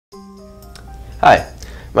Hi,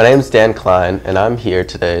 my name is Dan Klein and I'm here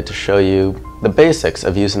today to show you the basics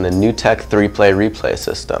of using the NewTek 3-play replay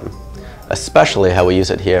system, especially how we use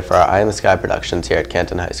it here for our Eye in the Sky productions here at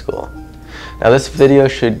Canton High School. Now this video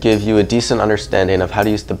should give you a decent understanding of how to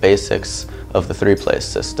use the basics of the 3-play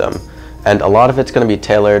system, and a lot of it's going to be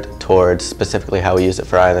tailored towards specifically how we use it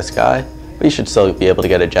for Eye in the Sky, but you should still be able to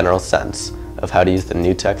get a general sense of how to use the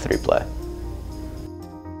NewTek 3-play.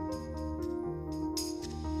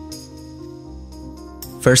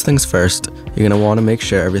 First things first, you're going to want to make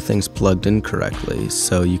sure everything's plugged in correctly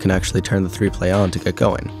so you can actually turn the 3-play on to get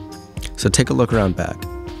going. So take a look around back.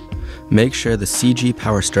 Make sure the CG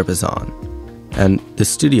power strip is on, and the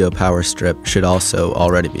studio power strip should also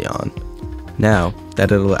already be on. Now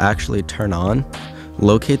that it'll actually turn on,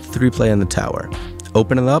 locate the 3-play in the tower,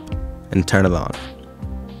 open it up, and turn it on.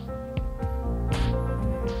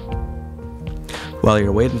 While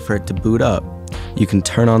you're waiting for it to boot up, you can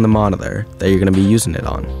turn on the monitor that you're going to be using it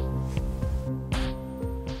on.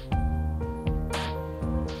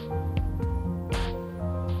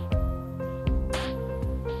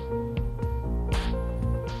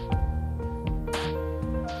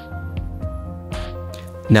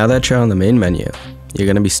 Now that you're on the main menu, you're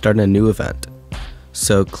going to be starting a new event.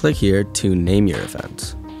 So click here to name your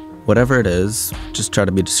event. Whatever it is, just try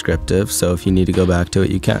to be descriptive, so if you need to go back to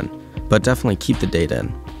it, you can. But definitely keep the date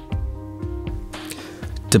in.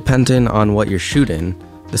 Depending on what you're shooting,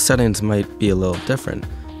 the settings might be a little different,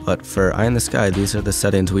 but for Eye in the Sky, these are the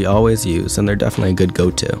settings we always use, and they're definitely a good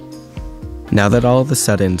go-to. Now that all of the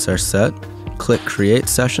settings are set, click Create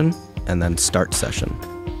Session, and then Start Session.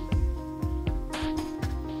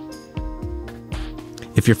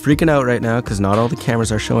 If you're freaking out right now because not all the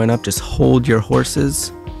cameras are showing up, just hold your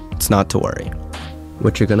horses. It's not to worry.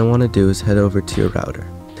 What you're going to want to do is head over to your router.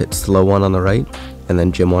 Hit slow 1 on the right, and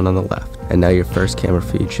then Jim 1 on the left, and now your first camera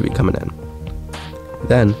feed should be coming in.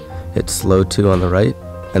 Then hit slow 2 on the right,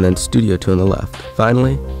 and then studio 2 on the left.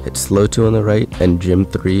 Finally, hit slow 2 on the right and Jim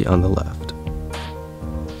 3 on the left.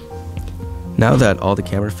 Now that all the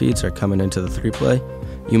camera feeds are coming into the 3-play,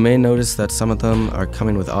 you may notice that some of them are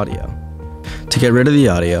coming with audio. To get rid of the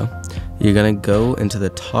audio, you're going to go into the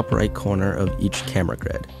top right corner of each camera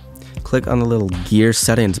grid. Click on the little gear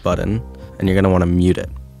settings button, and you're going to want to mute it.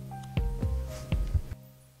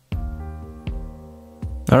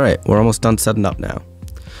 Alright, we're almost done setting up now.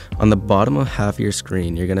 On the bottom of half your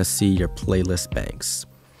screen, you're going to see your playlist banks.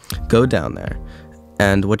 Go down there,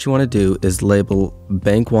 and what you want to do is label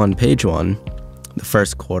Bank 1 Page 1, the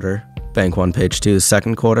first quarter, Bank 1 Page 2, the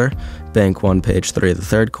second quarter, Bank 1 Page 3, the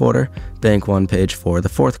third quarter, Bank 1 Page 4, the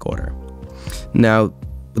fourth quarter. Now,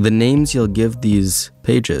 the names you'll give these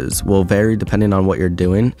pages will vary depending on what you're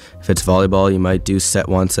doing. If it's volleyball, you might do set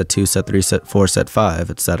 1, set 2, set 3, set 4, set 5,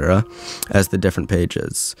 etc. as the different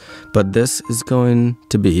pages. But this is going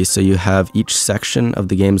to be so you have each section of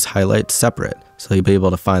the game's highlights separate, so you'll be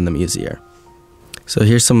able to find them easier. So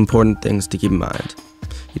here's some important things to keep in mind.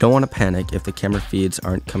 You don't want to panic if the camera feeds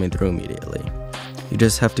aren't coming through immediately. You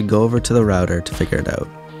just have to go over to the router to figure it out.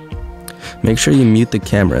 Make sure you mute the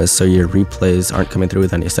cameras so your replays aren't coming through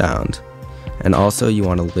with any sound. And also you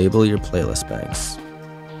want to label your playlist banks.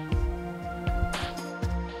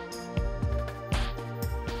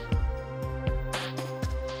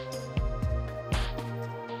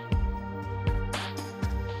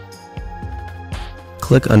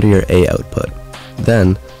 Click under your A output.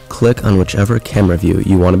 Then click on whichever camera view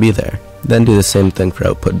you want to be there. Then do the same thing for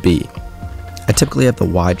output B. I typically have the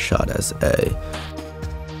wide shot as A.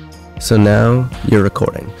 So now you're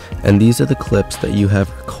recording, and these are the clips that you have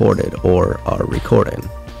recorded or are recording.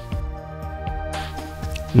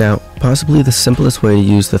 Now, possibly the simplest way to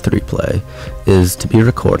use the 3-play is to be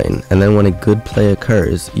recording, and then when a good play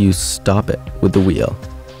occurs, you stop it with the wheel,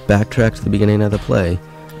 backtrack to the beginning of the play,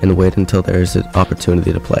 and wait until there's an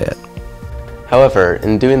opportunity to play it. However,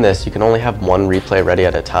 in doing this, you can only have one replay ready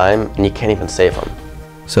at a time, and you can't even save them.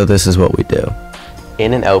 So this is what we do.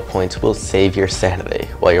 In and out points will save your sanity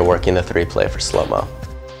while you're working the 3-play for slow-mo.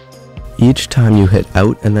 Each time you hit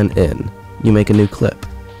out and then in, you make a new clip.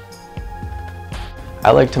 I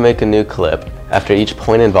like to make a new clip after each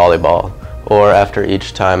point in volleyball, or after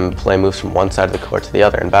each time play moves from one side of the court to the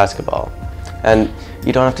other in basketball. And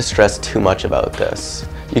you don't have to stress too much about this.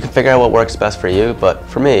 You can figure out what works best for you, but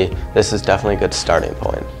for me, this is definitely a good starting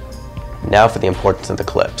point. Now for the importance of the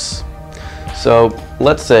clips. So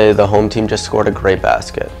let's say the home team just scored a great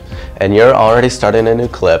basket, and you're already starting a new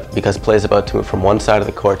clip because play is about to move from one side of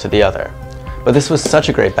the court to the other. But this was such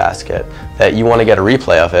a great basket that you want to get a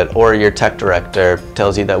replay of it, or your tech director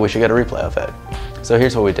tells you that we should get a replay of it. So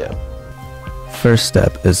here's what we do. first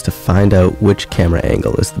step is to find out which camera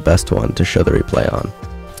angle is the best one to show the replay on.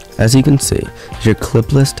 As you can see, your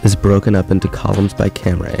clip list is broken up into columns by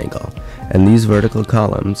camera angle, and these vertical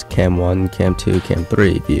columns, Cam 1, Cam 2, Cam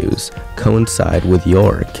 3 views, coincide with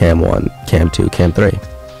your Cam 1, Cam 2, Cam 3.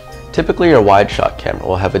 Typically your wide shot camera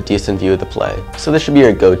will have a decent view of the play, so this should be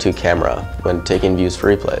your go-to camera when taking views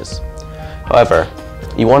for replays. However,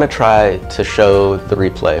 you want to try to show the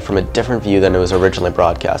replay from a different view than it was originally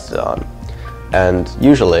broadcasted on, and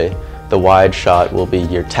usually, the wide shot will be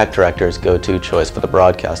your tech director's go-to choice for the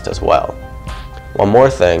broadcast as well. One more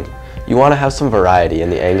thing, you want to have some variety in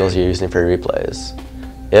the angles you're using for your replays.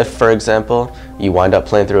 If, for example, you wind up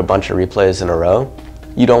playing through a bunch of replays in a row,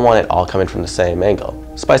 you don't want it all coming from the same angle.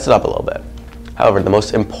 Spice it up a little bit. However, the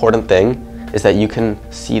most important thing is that you can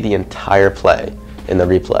see the entire play in the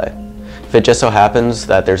replay. If it just so happens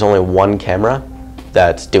that there's only one camera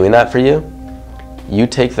that's doing that for you, you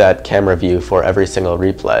take that camera view for every single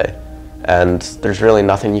replay, and there's really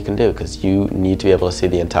nothing you can do because you need to be able to see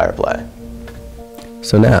the entire play.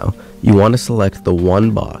 So now, you want to select the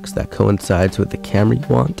one box that coincides with the camera you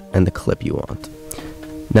want and the clip you want.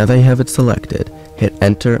 Now that you have it selected, hit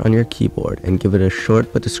enter on your keyboard and give it a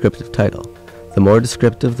short but descriptive title. The more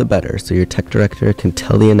descriptive the better, so your tech director can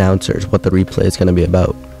tell the announcers what the replay is going to be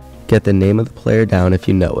about. Get the name of the player down if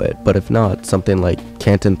you know it, but if not, something like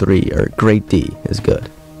Canton 3 or Great D is good.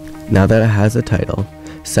 Now that it has a title,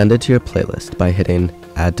 send it to your playlist by hitting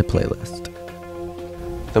Add to Playlist.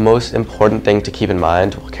 The most important thing to keep in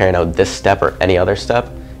mind while carrying out this step or any other step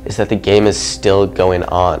is that the game is still going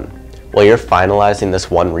on. While you're finalizing this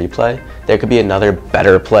one replay, there could be another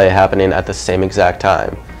better play happening at the same exact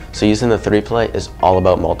time. So using the 3-play is all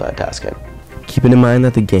about multitasking. Keeping in mind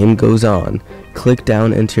that the game goes on, click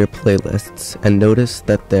down into your playlists and notice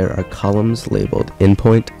that there are columns labeled in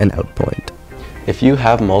point and out point. If you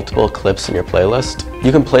have multiple clips in your playlist,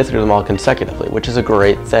 you can play through them all consecutively, which is a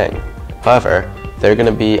great thing. However, they're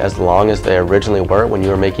going to be as long as they originally were when you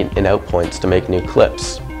were making in-out points to make new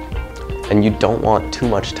clips. And you don't want too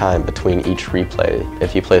much time between each replay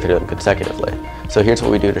if you play through them consecutively. So here's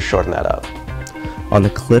what we do to shorten that up. On the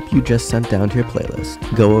clip you just sent down to your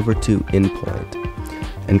playlist, go over to in point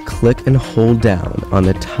and click and hold down on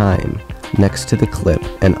the time next to the clip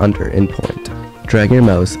and under in point. Drag your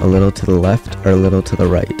mouse a little to the left or a little to the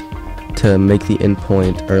right to make the in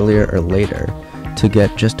point earlier or later to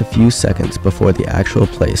get just a few seconds before the actual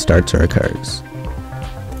play starts or occurs.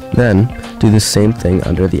 Then, do the same thing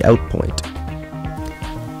under the out point.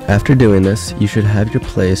 After doing this, you should have your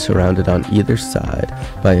play surrounded on either side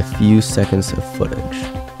by a few seconds of footage,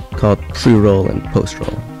 called pre-roll and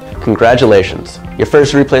post-roll. Congratulations, your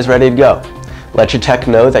first replay is ready to go. Let your tech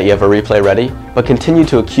know that you have a replay ready, but continue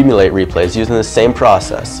to accumulate replays using the same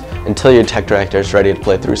process until your tech director is ready to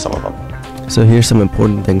play through some of them. So here's some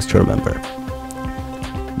important things to remember.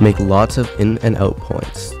 Make lots of in and out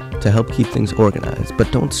points to help keep things organized,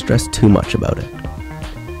 but don't stress too much about it.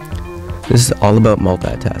 This is all about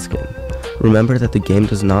multitasking. Remember that the game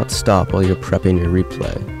does not stop while you're prepping your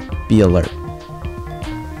replay. Be alert.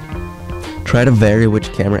 Try to vary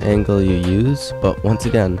which camera angle you use, but once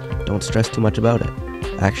again, don't stress too much about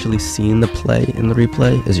it. Actually seeing the play in the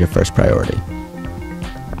replay is your first priority.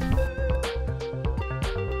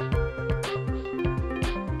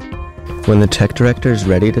 When the tech director is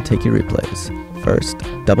ready to take your replays, first,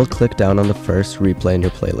 double-click down on the first replay in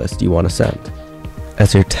your playlist you want to send.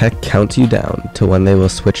 As your tech counts you down to when they will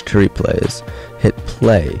switch to replays, hit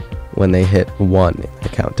play when they hit 1 in the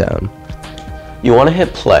countdown. You want to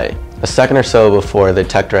hit play a second or so before the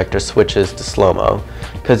tech director switches to slow-mo,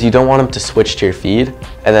 because you don't want them to switch to your feed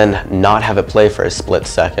and then not have it play for a split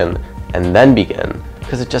second and then begin,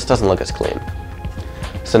 because it just doesn't look as clean.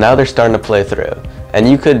 So now they're starting to play through, and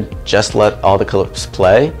you could just let all the clips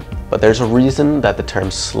play, but there's a reason that the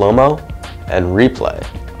terms slow-mo and replay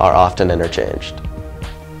are often interchanged.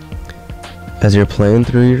 As you're playing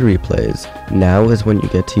through your replays, now is when you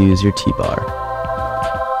get to use your T-bar.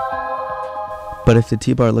 But if the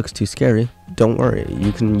T-bar looks too scary, don't worry,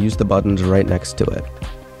 you can use the buttons right next to it.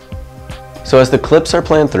 So as the clips are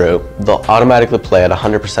playing through, they'll automatically play at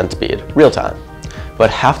 100% speed, real time. But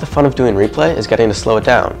half the fun of doing replay is getting to slow it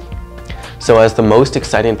down. So as the most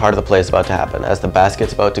exciting part of the play is about to happen, as the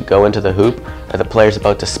basket's about to go into the hoop, or the player's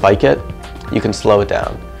about to spike it, you can slow it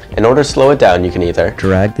down. In order to slow it down, you can either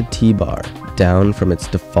drag the T-bar down from its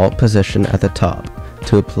default position at the top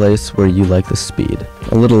to a place where you like the speed.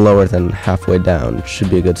 A little lower than halfway down should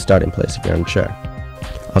be a good starting place if you're unsure.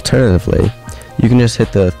 Alternatively, you can just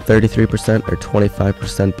hit the 33% or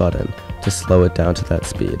 25% button to slow it down to that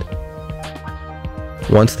speed.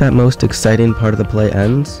 Once that most exciting part of the play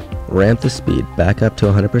ends, ramp the speed back up to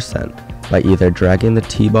 100% by either dragging the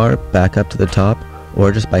T-bar back up to the top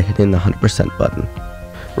or just by hitting the 100% button.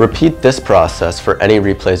 Repeat this process for any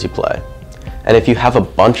replays you play. And if you have a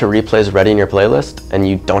bunch of replays ready in your playlist and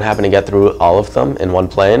you don't happen to get through all of them in one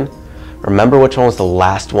playing, remember which one was the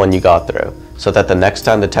last one you got through, so that the next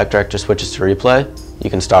time the tech director switches to replay, you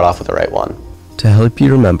can start off with the right one. To help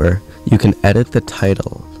you remember, you can edit the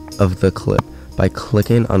title of the clip by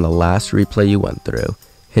clicking on the last replay you went through,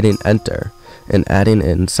 hitting enter, and adding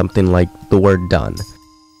in something like the word done.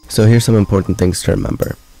 So here's some important things to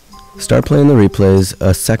remember. Start playing the replays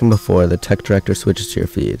a second before the tech director switches to your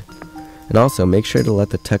feed. And also make sure to let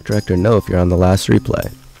the tech director know if you're on the last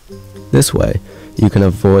replay. This way, you can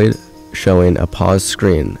avoid showing a paused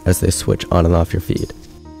screen as they switch on and off your feed.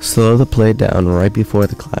 Slow the play down right before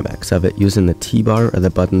the climax of it using the T-bar or the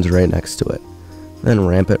buttons right next to it. Then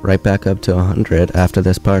ramp it right back up to 100 after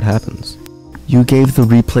this part happens. You gave the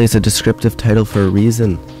replays a descriptive title for a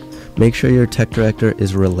reason. Make sure your tech director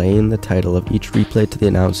is relaying the title of each replay to the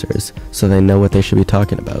announcers so they know what they should be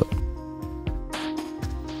talking about.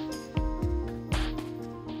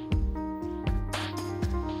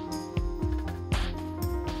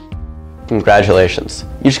 Congratulations,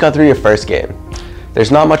 you just got through your first game.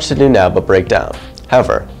 There's not much to do now but break down.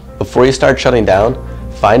 However, before you start shutting down,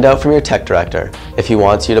 find out from your tech director if he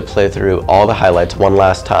wants you to play through all the highlights one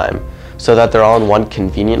last time, so that they're all in one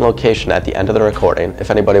convenient location at the end of the recording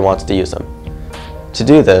if anybody wants to use them. To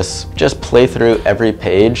do this, just play through every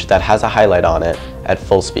page that has a highlight on it at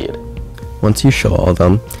full speed. Once you show all of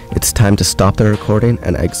them, it's time to stop the recording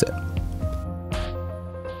and exit.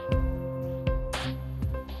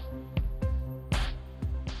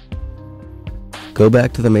 Go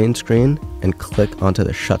back to the main screen and click onto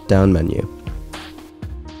the shutdown menu.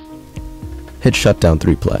 Hit shutdown to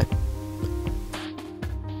replay.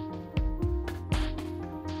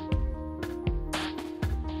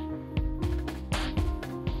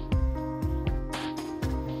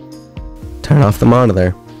 Turn off the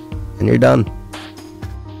monitor, and you're done.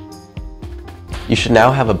 You should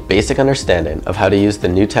now have a basic understanding of how to use the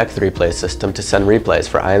NewTek 3-play system to send replays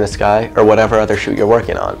for Eye in the Sky or whatever other shoot you're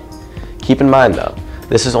working on. Keep in mind though,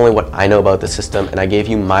 this is only what I know about the system, and I gave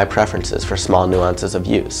you my preferences for small nuances of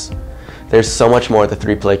use. There's so much more the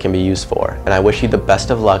 3-play can be used for, and I wish you the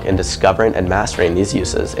best of luck in discovering and mastering these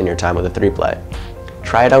uses in your time with the 3-play.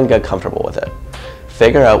 Try it out and get comfortable with it.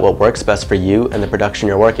 Figure out what works best for you and the production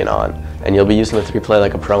you're working on, and you'll be using the 3-play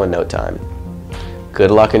like a pro in no time.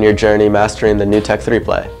 Good luck in your journey mastering the NewTek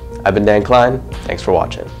 3-play. I've been Dan Klein, thanks for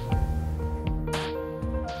watching.